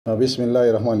بسم الله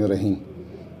الرحمن الرحیم.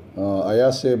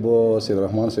 ایاز صاحب، سید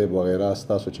الرحمن صاحب وغیرہ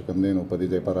ستاسو چې کوم دی نو په دې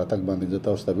ځای پر راتګ باندې زه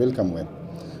تاسو ته ویلکم وایم.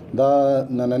 دا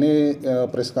نننې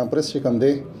پریس کانفرنس چې کوم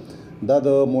دی دا د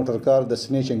موټر کار د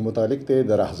سنیچنګ متعلق دی،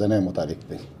 د راهزنۍ متعلق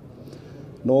دی.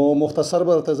 نو مختصر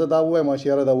به ورته زه دا ووایم چې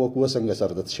یاره دا وقوعه څنګه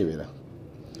سرزد شوې ده.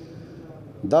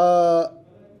 دا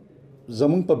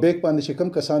زمونږ په بیک باندې چې کوم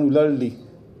کسان ولاړ دي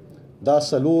دا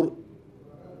څلور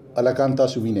هلکان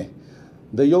تاسو وینئ.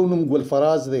 د یو نوم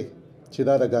ګلفراز دی چې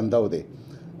دا د ګنداو دی،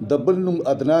 د بل نوم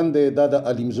عدنان دی دا د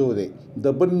علیمزو دی،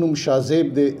 د بل نوم شازیب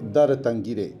دی دا د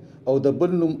تنګي دی، او د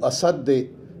بل نوم اسد دی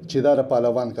چې دا د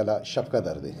پهلوان کلا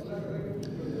شبقدر دی.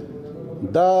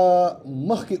 دا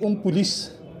مخکې پولیس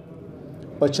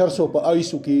په 400 په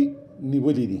آیسو کې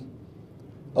نیولي دي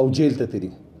او جیل ته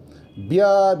تللي،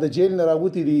 بیا د جیل نه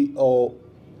راوتي دي او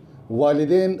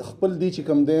والدین خپل دي چې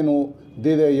کوم دی نو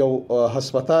د یو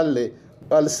هسپتال دی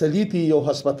السلیتی یو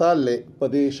هسپتال لې په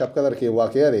دې شبقدر کې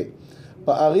واقع دی،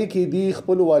 په هغې کې دی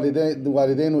خپل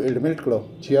والدینو اډمیټ کړو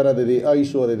چې یاره د دې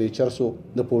آیسو د دې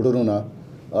 400 د پوډرو نه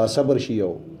صبر شي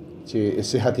او چې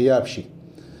صحتیاب شي.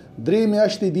 3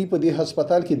 میاشتې دی په دې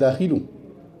هسپتال کې داخلو.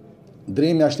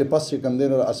 3 میاشتې پس چې کوم دی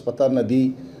نو هسپتال نه دی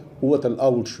ووتل،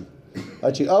 آوټ شو.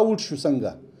 چې آوټ شو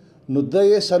څنګه نو د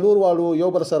یې څلور واړو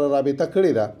یو بل سره رابطه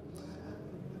کړې ده.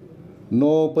 نو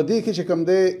په دې کې چې کوم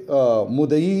دی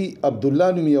مدعي عبدالله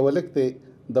نوم یو هلک دی،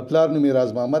 د پلار نوم راز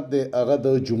محمد دی، هغه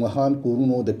د جمعهان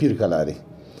کورونو د پیر کلا دی.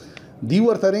 دی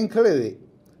ورته رینګ کړی دی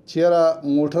چې یاره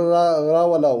موټر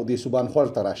راوله او د سبحان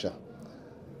خوړ ته راشه.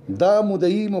 دا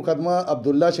مدعي مقدمه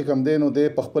عبدالله چې کوم دی نو دی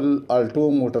په خپل الټو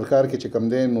موټر کار کې چې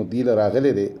کوم دی نو دی له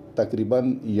راغلی دی تقریبا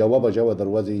 1 بجه وه،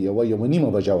 دروازې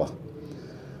 1:30 بجه وه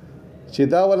چې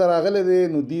دا وله راغلی دی.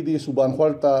 نو دی د سبحان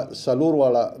خوړ ته څلور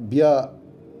واړه بیا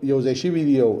یو ځای شوي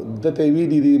دي او دته یې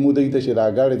ویلي دي مدعي ته چې دا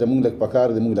ګاډی زموږ لږ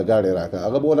پکار دی، موږ له ګاډی راکړه.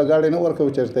 هغه به ورله ګاډی نه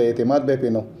ورکوي، چېرته اعتماد به یې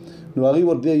پرې نه. نو هغوی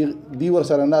دی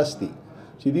ورسره ناست دي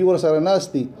چې دی ورسره ناست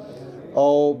دي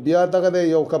او بیا دغه دی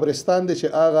یو قبرستان دی چې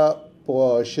هغه په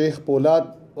شیخ پولاد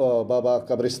بابا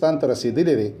قبرستان ته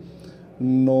رسېدلی دی.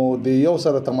 نو د یو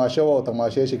سره تماشه وه او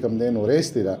تماشه چې کوم دی نو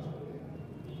ریستې ده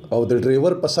او د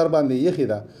ډریور په سر باندې یخې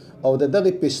ده او د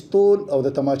دغه پستول او د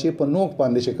تماچې په نوک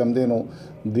باندې چې کوم دی نو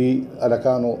دی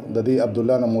هلکانو د دې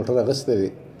عبدالله نه موټر اخیستی دی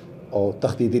او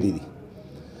تښتېدلي دي.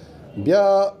 بیا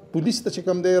پولیس ته چې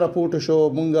کوم دی راپورټ شو،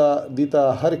 مونږ دې ته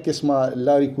هر قسمه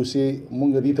لارې کوڅې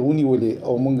مونږ دې ته ونیولې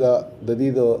او مونږ د دې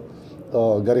د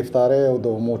ګرفتارۍ او د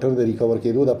موټر د ریکور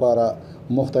کېدو دپاره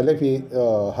مختلفې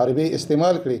حربې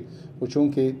استعمال کړې، خو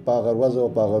چونکې په هغه ورځ او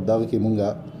په هغه دغه کې مونږ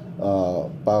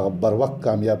په بر وخت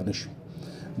کامیاب نشو.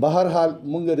 به هر حال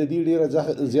مونږ د دې ډېره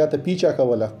زیاته پیچه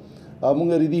کوله، مونږ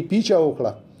د دې پیچه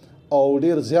وکړه او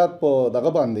ډېر زیات په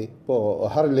دغه باندې په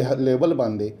هر لیول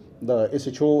باندې د اس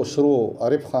ایچ او سرو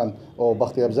عارف خان او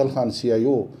بختي افضل خان سی آی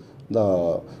او د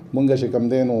مونږ چې کوم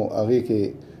دی نو هغې کې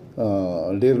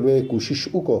ډېر لوی کوشش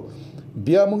وکړو.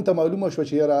 بیا مونږ ته معلومه شوه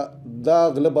چې یاره دا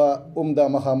غله به دا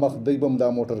مخامخ دی به دا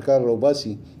موټر کار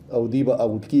راوباسي او دی به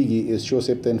آوټ کېږي. اس ایچ او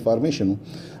صاحب ته انفارمیشن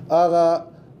هغه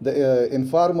د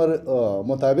انفارمر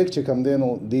مطابق چې کوم دی نو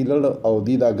دی لړ او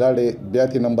دی دا ګاډی بیا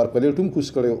تی نمبر پلیټ هم کوز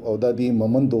کړی او دا دی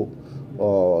ممندو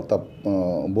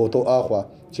بوتو آخوا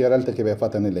چې هلته کې به یې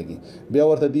پته نه لګي. بیا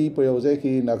ورته دی په یو ځای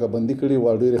کې ناکهبندي کړې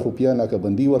وه، ډېرې خفیه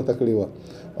ناکهبندي ورته کړې وه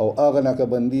او هغه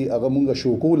ناکهبندي هغه مونږ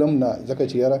شو کول هم نه، ځکه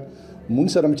چې یاره مونږ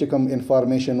سره چې کوم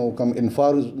انفارمیشن او کوم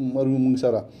انفارمر مونږ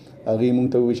سره هغې مونږ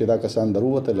ته ووایي چې دا کسان در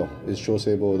ووتل. اس ایچ او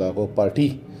صاحب او د هغه پارټي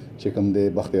چې کوم دی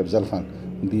بختي افضل خان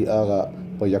دی هغه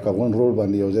په یکاغون روډ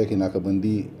باندې یو ځای کې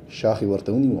ناکهبندي شاخې ورته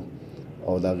ونیوه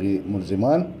او د هغې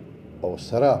ملزمان او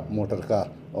سره موټر کار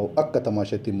او اکه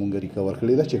تماشه تی مونږ ریکور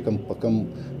کړې ده چې کم په کم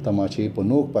تماچې په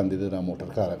نوک باندې د موټر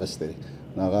کار اخیستی دی.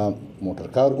 هغه موټر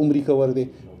کار هم ریکور دی،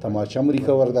 تماچه هم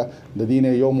ریکور ده. د دې نه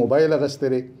یو موبایل اخیستی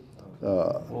دی،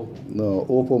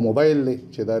 اوپو موبایل دی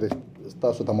چې دا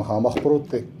ستاسو ته مخامخ پروت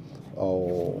دی او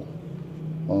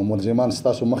ملزمان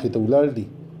ستاسو مخې ته ولاړ دي.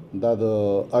 دا د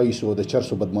آیسو د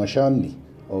 400 بدماشان دي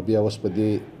او بیا اوس په دې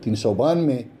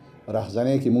 392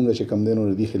 راهزنۍ کې مونږ چې کوم دی نو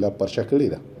د دې خلاف پرچه کړې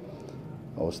ده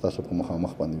او ستاسو په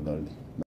مخامخ باندې ولاړ دي.